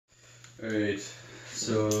Alright,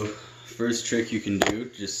 so first trick you can do,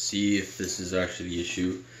 just see if this is actually the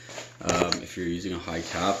issue. If you're using a high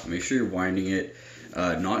cap, make sure you're winding it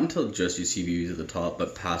not until just you see BBs at the top,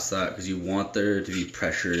 but past that, because you want there to be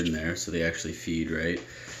pressure in there so they actually feed, right?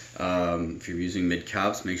 If you're using mid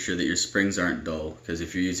caps, make sure that your springs aren't dull, because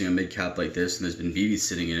if you're using a mid cap like this and there's been BBs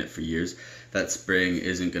sitting in it for years, that spring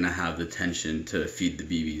isn't going to have the tension to feed the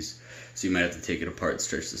BBs. So you might have to take it apart and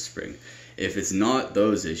stretch the spring. If it's not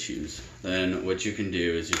those issues, then what you can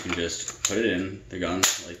do is you can just put it in the gun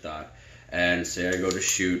like that, and say I go to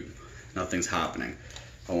shoot, nothing's happening.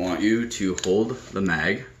 I want you to hold the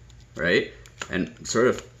mag, right, and sort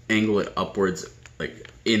of angle it upwards, like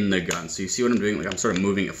in the gun. So you see what I'm doing? Like I'm sort of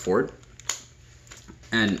moving it forward.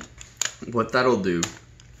 And what that'll do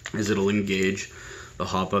is it'll engage the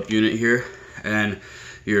hop-up unit here, and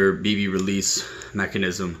your BB release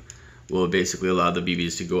mechanism will basically allow the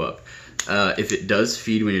BBs to go up. If it does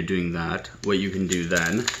feed when you're doing that, what you can do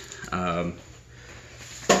then,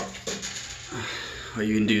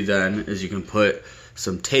 is you can put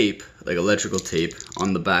some tape, like electrical tape,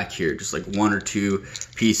 on the back here, just like 1 or 2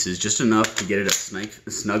 pieces, just enough to get it a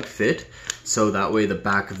snug fit, so that way the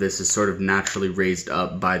back of this is sort of naturally raised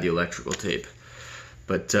up by the electrical tape.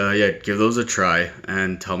 But yeah, give those a try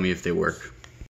and tell me if they work.